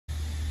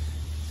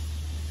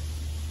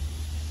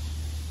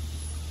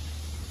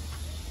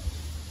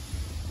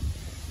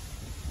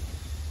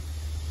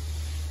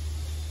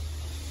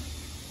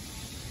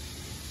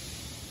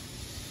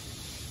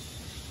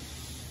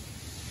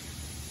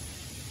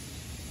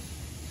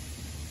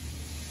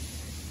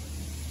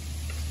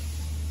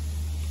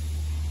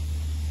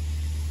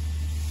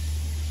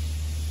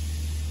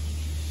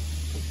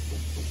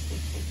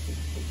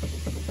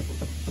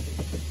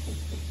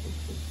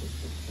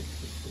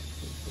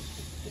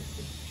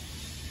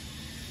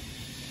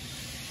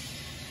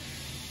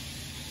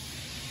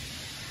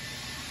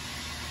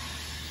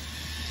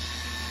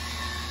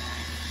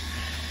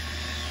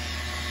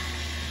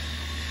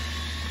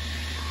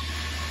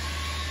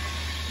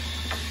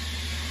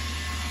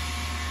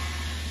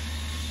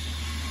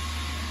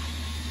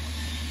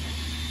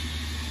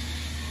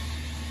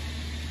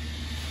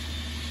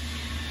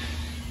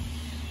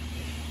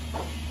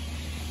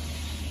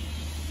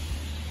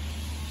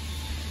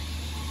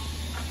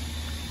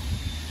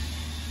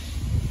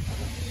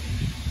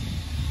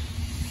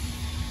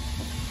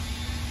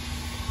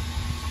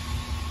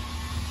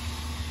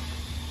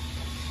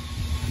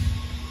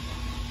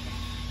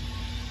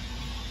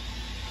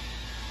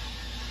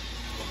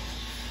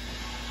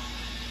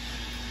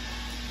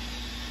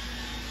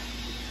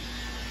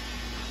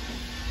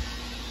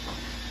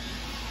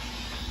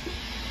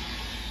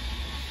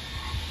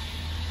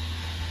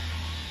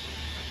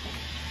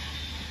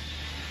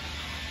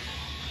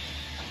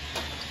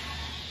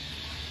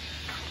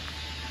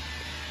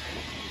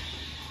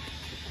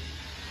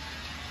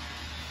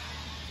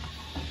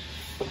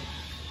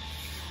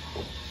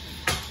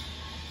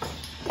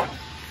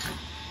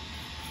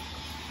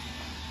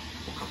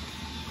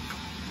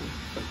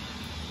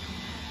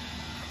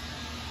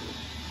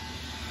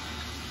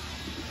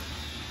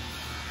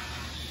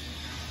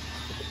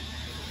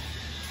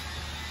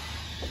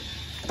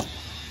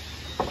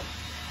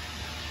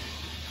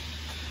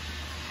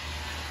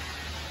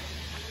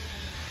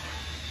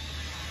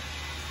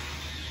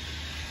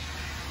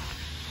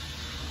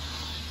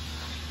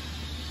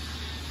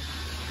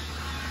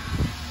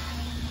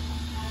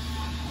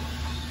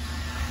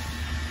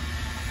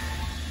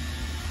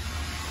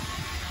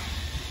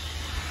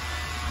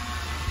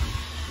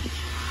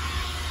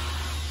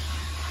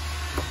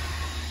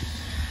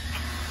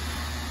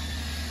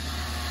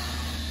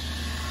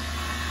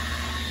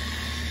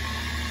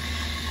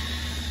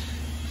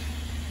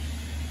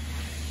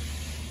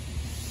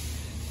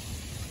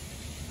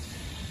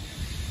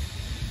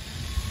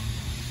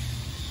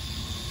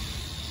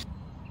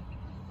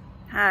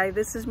Hi,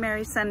 this is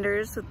Mary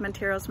Senders with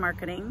Materials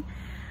Marketing.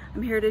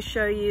 I'm here to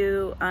show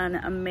you an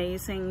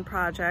amazing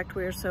project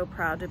we are so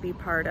proud to be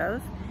part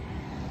of.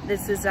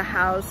 This is a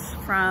house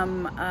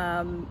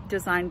from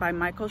designed by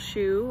Michael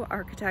Shue,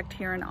 architect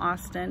here in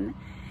Austin,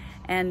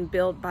 and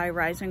built by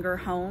Reisinger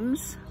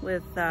Homes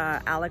with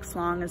Alex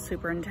Long as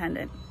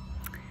superintendent.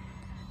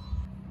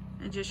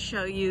 I just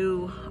show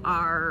you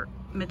our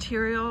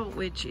material,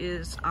 which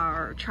is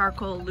our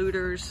charcoal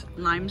Leuder's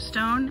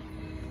limestone.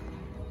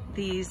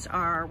 These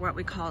are what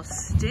we call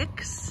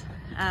sticks,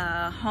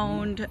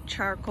 honed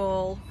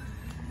charcoal,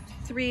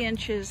 3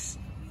 inches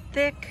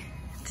thick,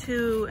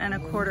 2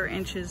 1/4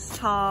 inches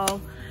tall,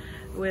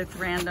 with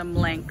random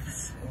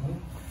lengths.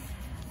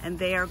 And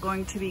they are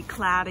going to be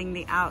cladding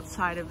the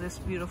outside of this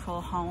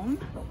beautiful home.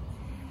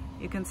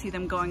 You can see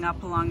them going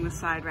up along the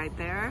side right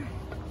there.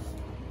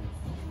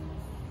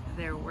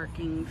 They're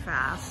working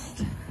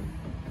fast.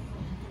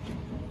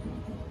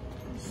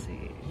 Let's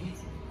see.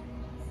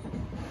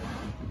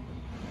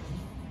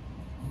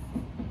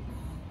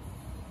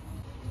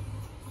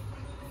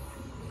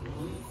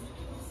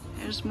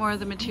 There's more of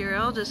the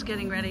material just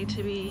getting ready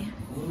to be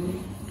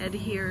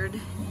adhered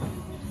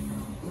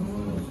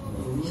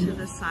to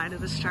the side of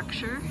the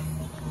structure.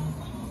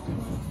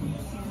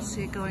 You can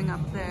see it going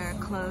up there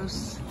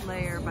close,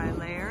 layer by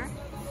layer.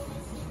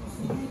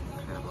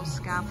 Incredible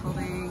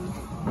scaffolding,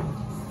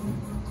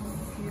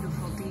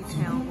 beautiful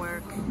detail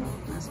work in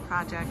this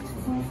project.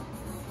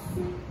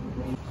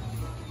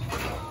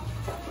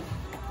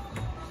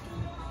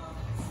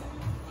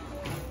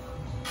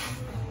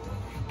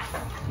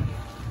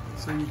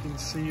 So you can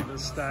see the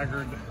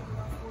staggered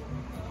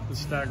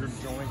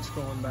joints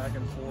going back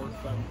and forth.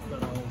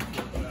 That all worked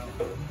out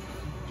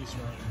just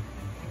right.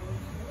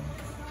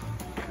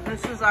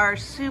 This is our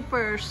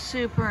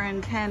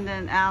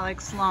superintendent,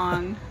 Alex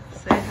Long.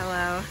 Say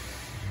hello.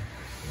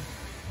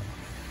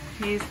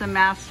 He's the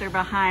master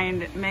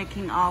behind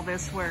making all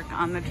this work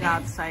on the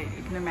job site.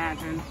 You can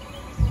imagine.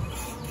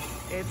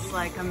 It's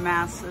like a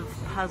massive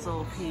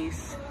puzzle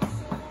piece,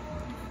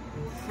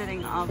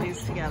 fitting all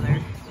these together.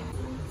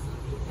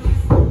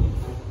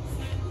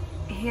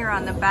 Here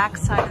on the back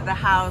side of the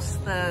house,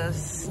 the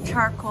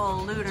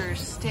charcoal Lueder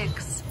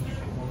sticks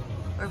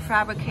were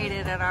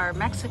fabricated at our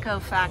Mexico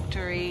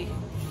factory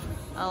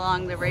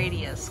along the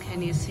radius.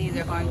 Can you see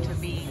they're going to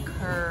be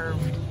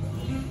curved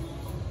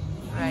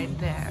right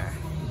there?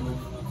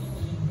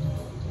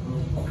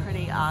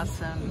 Pretty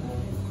awesome.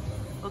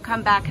 We'll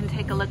come back and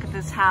take a look at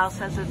this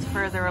house as it's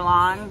further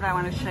along, but I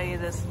want to show you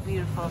this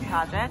beautiful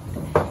project.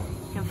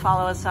 You can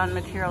follow us on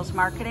Materials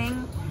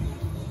Marketing.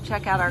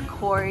 Check out our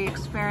quarry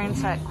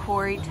experience at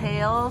Quarry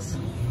Tales,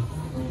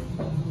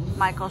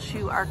 Michael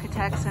Shue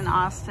Architects in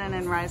Austin,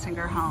 and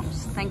Reisinger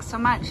Homes. Thanks so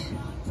much.